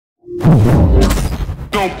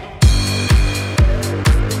jump.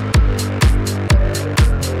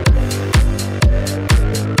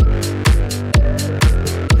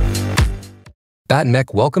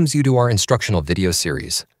 BattMech welcomes you to our instructional video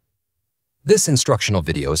series. This instructional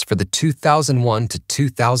video is for the 2001 to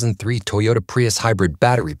 2003 Toyota Prius hybrid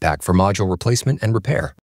battery pack for module replacement and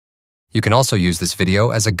repair. You can also use this video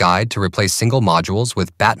as a guide to replace single modules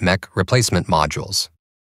with BattMech replacement modules.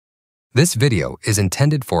 This video is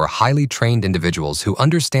intended for highly trained individuals who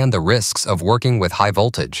understand the risks of working with high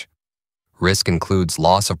voltage. Risk includes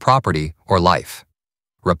loss of property or life.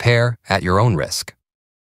 Repair at your own risk.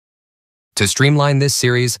 To streamline this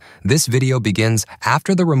series, this video begins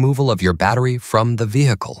after the removal of your battery from the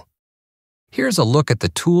vehicle. Here's a look at the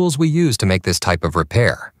tools we use to make this type of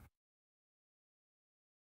repair.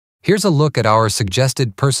 Here's a look at our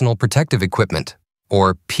suggested personal protective equipment,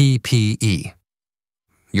 or PPE.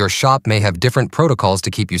 Your shop may have different protocols to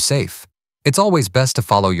keep you safe. It's always best to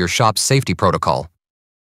follow your shop's safety protocol.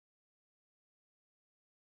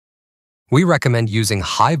 We recommend using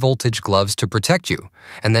high-voltage gloves to protect you,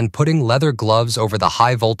 and then putting leather gloves over the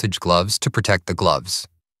high-voltage gloves to protect the gloves.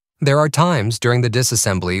 There are times during the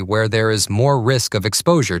disassembly where there is more risk of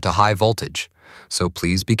exposure to high voltage, so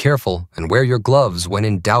please be careful and wear your gloves when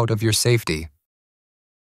in doubt of your safety.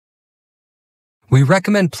 We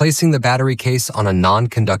recommend placing the battery case on a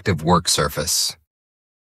non-conductive work surface.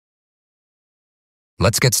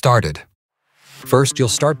 Let's get started. First, you'll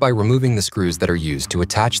start by removing the screws that are used to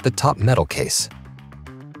attach the top metal case.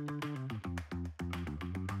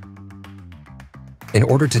 In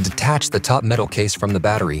order to detach the top metal case from the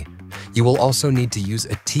battery, you will also need to use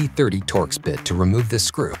a T30 Torx bit to remove this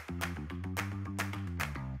screw.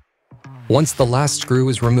 Once the last screw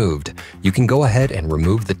is removed, you can go ahead and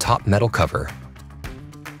remove the top metal cover.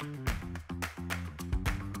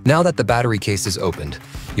 Now that the battery case is opened,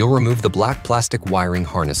 you'll remove the black plastic wiring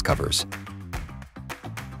harness covers.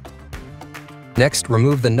 Next,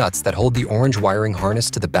 remove the nuts that hold the orange wiring harness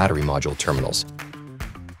to the battery module terminals.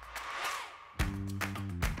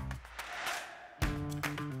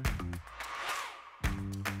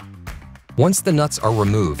 Once the nuts are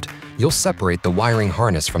removed, you'll separate the wiring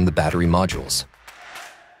harness from the battery modules.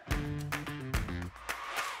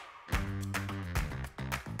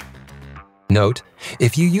 Note,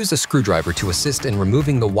 if you use a screwdriver to assist in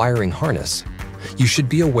removing the wiring harness, you should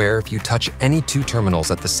be aware if you touch any two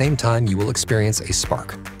terminals at the same time, you will experience a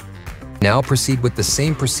spark. Now proceed with the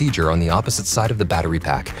same procedure on the opposite side of the battery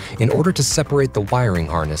pack in order to separate the wiring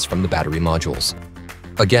harness from the battery modules.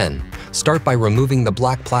 Again, start by removing the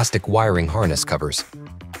black plastic wiring harness covers.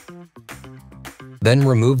 Then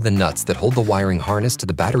remove the nuts that hold the wiring harness to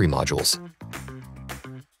the battery modules.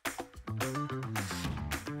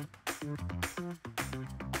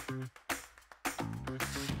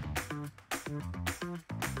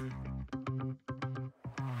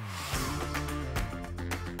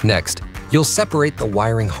 Next, you'll separate the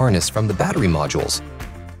wiring harness from the battery modules.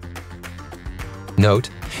 Note,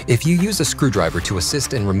 if you use a screwdriver to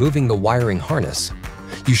assist in removing the wiring harness,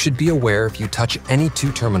 you should be aware if you touch any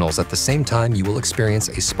two terminals at the same time, you will experience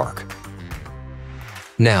a spark.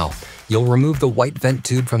 Now, you'll remove the white vent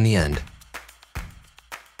tube from the end.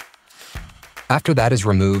 After that is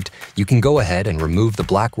removed, you can go ahead and remove the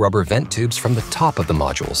black rubber vent tubes from the top of the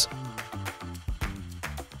modules.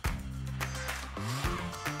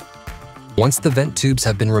 Once the vent tubes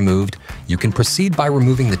have been removed, you can proceed by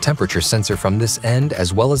removing the temperature sensor from this end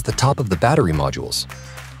as well as the top of the battery modules.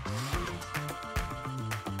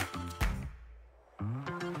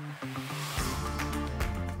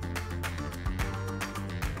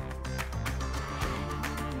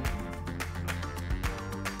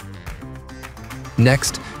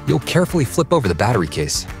 Next, you'll carefully flip over the battery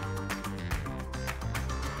case.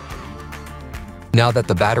 Now that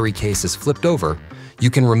the battery case is flipped over, you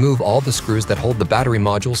can remove all the screws that hold the battery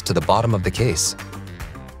modules to the bottom of the case.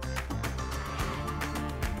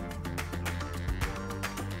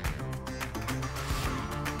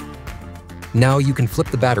 Now you can flip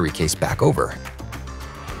the battery case back over.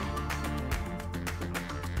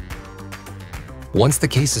 Once the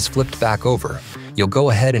case is flipped back over, you'll go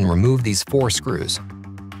ahead and remove these 4 screws.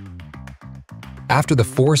 After the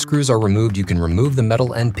 4 screws are removed, you can remove the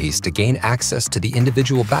metal end piece to gain access to the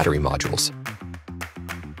individual battery modules.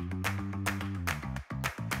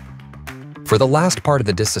 For the last part of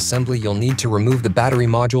the disassembly, you'll need to remove the battery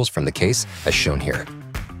modules from the case, as shown here.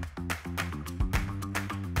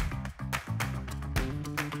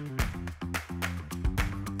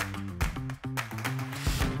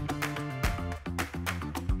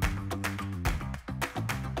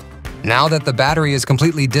 Now that the battery is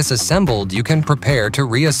completely disassembled, you can prepare to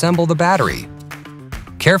reassemble the battery.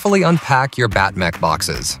 Carefully unpack your BattMech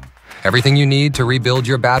boxes. Everything you need to rebuild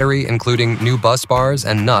your battery, including new bus bars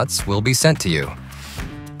and nuts, will be sent to you.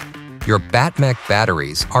 Your BattMech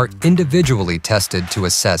batteries are individually tested to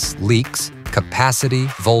assess leaks, capacity,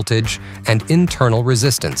 voltage, and internal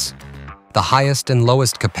resistance. The highest and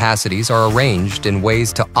lowest capacities are arranged in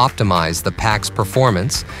ways to optimize the pack's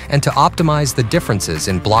performance and to optimize the differences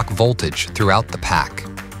in block voltage throughout the pack.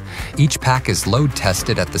 Each pack is load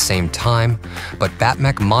tested at the same time, but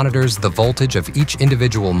BattMech monitors the voltage of each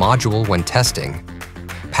individual module when testing.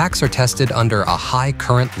 Packs are tested under a high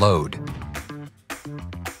current load.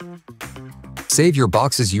 Save your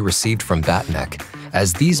boxes you received from BattMech,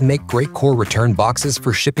 as these make great core return boxes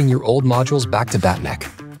for shipping your old modules back to BattMech.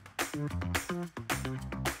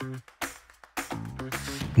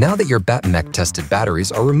 Now that your BattMech tested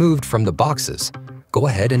batteries are removed from the boxes, go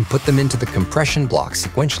ahead and put them into the compression block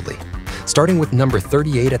sequentially, starting with number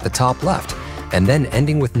 38 at the top left, and then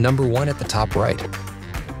ending with number 1 at the top right.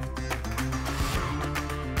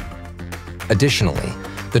 Additionally,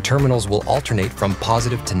 the terminals will alternate from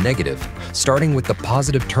positive to negative, starting with the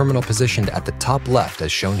positive terminal positioned at the top left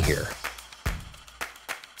as shown here.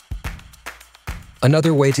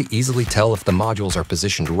 Another way to easily tell if the modules are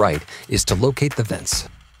positioned right is to locate the vents.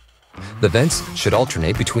 The vents should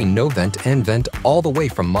alternate between no vent and vent all the way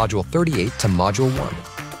from module 38 to module 1.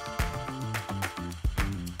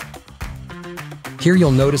 Here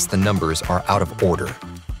you'll notice the numbers are out of order.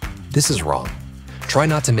 This is wrong. Try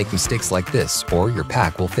not to make mistakes like this or your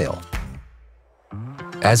pack will fail.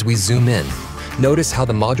 As we zoom in, notice how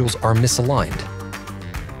the modules are misaligned.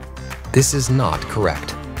 This is not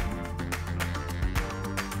correct.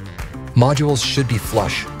 Modules should be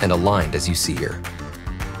flush and aligned as you see here.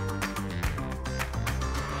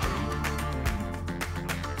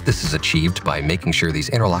 This is achieved by making sure these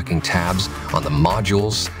interlocking tabs on the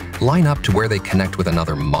modules line up to where they connect with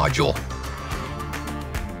another module.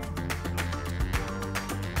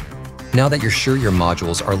 Now that you're sure your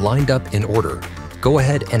modules are lined up in order, go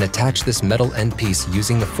ahead and attach this metal end piece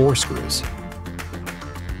using the 4 screws.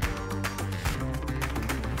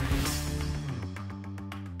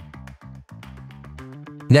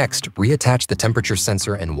 Next, reattach the temperature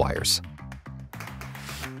sensor and wires.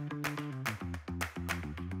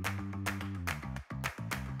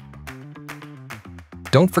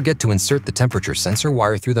 Don't forget to insert the temperature sensor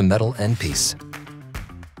wire through the metal end piece.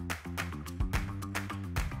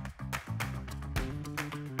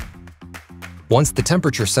 Once the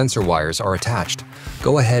temperature sensor wires are attached,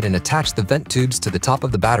 go ahead and attach the vent tubes to the top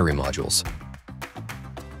of the battery modules.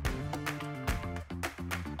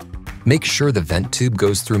 Make sure the vent tube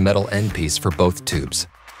goes through metal end piece for both tubes.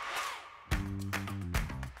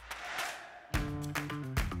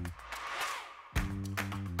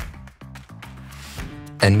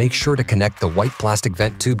 And make sure to connect the white plastic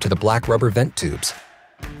vent tube to the black rubber vent tubes.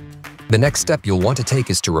 The next step you'll want to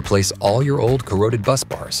take is to replace all your old corroded bus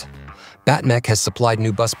bars. BattMech has supplied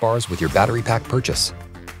new bus bars with your battery pack purchase.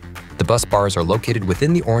 The bus bars are located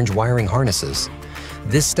within the orange wiring harnesses.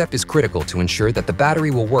 This step is critical to ensure that the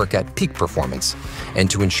battery will work at peak performance and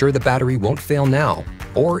to ensure the battery won't fail now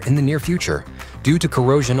or in the near future due to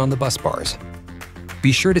corrosion on the bus bars.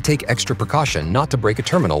 Be sure to take extra precaution not to break a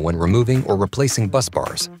terminal when removing or replacing bus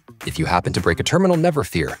bars. If you happen to break a terminal, never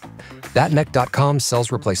fear. BattMech.com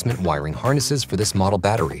sells replacement wiring harnesses for this model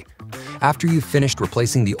battery. After you've finished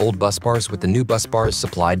replacing the old bus bars with the new bus bars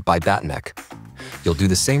supplied by BattMech, you'll do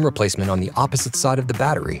the same replacement on the opposite side of the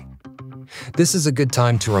battery. This is a good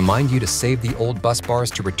time to remind you to save the old bus bars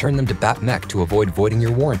to return them to BattMech to avoid voiding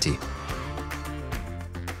your warranty.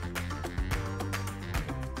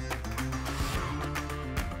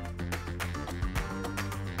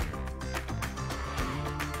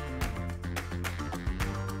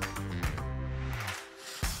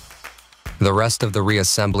 The rest of the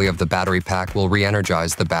reassembly of the battery pack will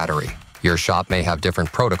re-energize the battery. Your shop may have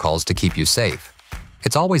different protocols to keep you safe.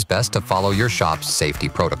 It's always best to follow your shop's safety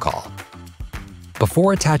protocol.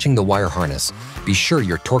 Before attaching the wire harness, be sure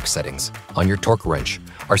your torque settings on your torque wrench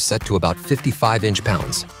are set to about 55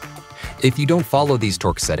 inch-pounds. If you don't follow these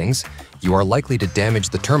torque settings, you are likely to damage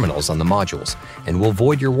the terminals on the modules and will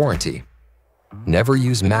void your warranty. Never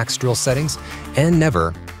use max drill settings and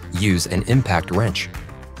never use an impact wrench.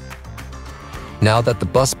 Now that the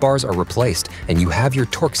bus bars are replaced and you have your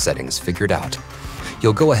torque settings figured out,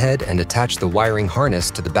 you'll go ahead and attach the wiring harness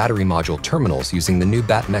to the battery module terminals using the new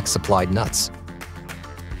BattMech supplied nuts.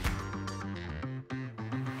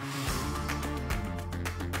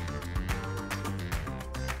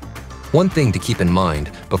 One thing to keep in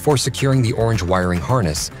mind before securing the orange wiring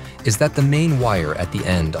harness is that the main wire at the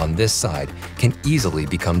end on this side can easily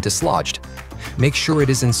become dislodged. make sure it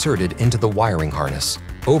is inserted into the wiring harness,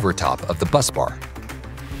 over top of the bus bar.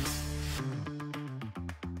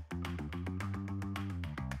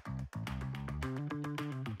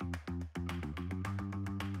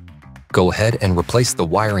 Go ahead and replace the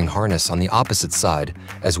wiring harness on the opposite side,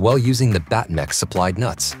 as well using the BattMech supplied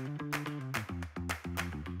nuts.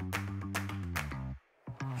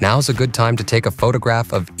 Now's a good time to take a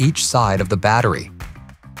photograph of each side of the battery.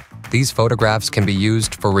 These photographs can be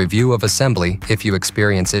used for review of assembly if you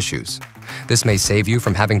experience issues. This may save you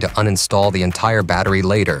from having to uninstall the entire battery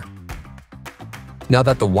later. Now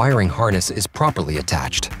that the wiring harness is properly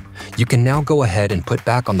attached, you can now go ahead and put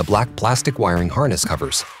back on the black plastic wiring harness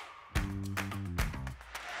covers.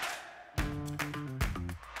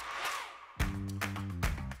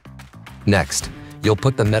 Next, you'll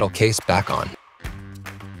put the metal case back on.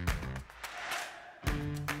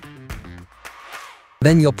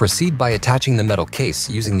 Then you'll proceed by attaching the metal case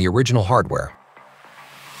using the original hardware.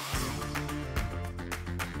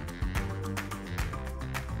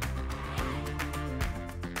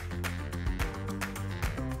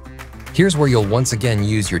 Here's where you'll once again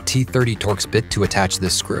use your T30 Torx bit to attach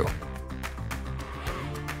this screw.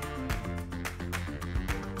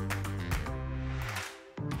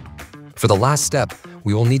 For the last step,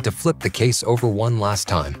 we will need to flip the case over one last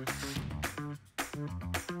time.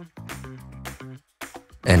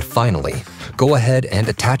 And finally, go ahead and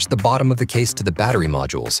attach the bottom of the case to the battery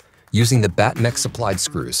modules using the BattMech supplied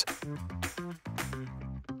screws.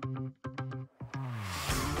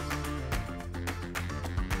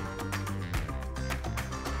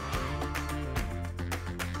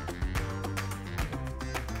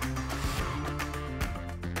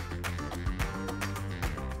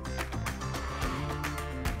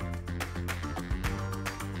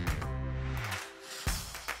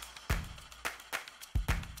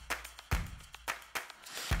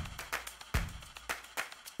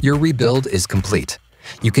 Your rebuild is complete.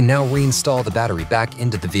 You can now reinstall the battery back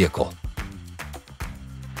into the vehicle.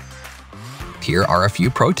 Here are a few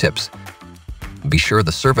pro tips. Be sure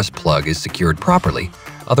the service plug is secured properly,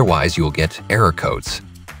 otherwise you will get error codes.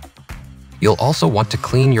 You'll also want to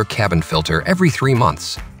clean your cabin filter every 3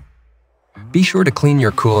 months. Be sure to clean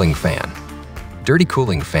your cooling fan. Dirty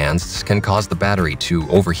cooling fans can cause the battery to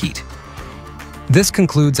overheat. This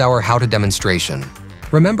concludes our how-to demonstration.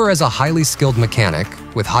 Remember, as a highly skilled mechanic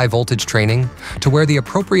with high voltage training, to wear the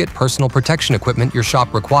appropriate personal protection equipment your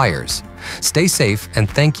shop requires. Stay safe, and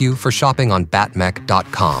thank you for shopping on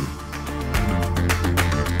BattMech.com.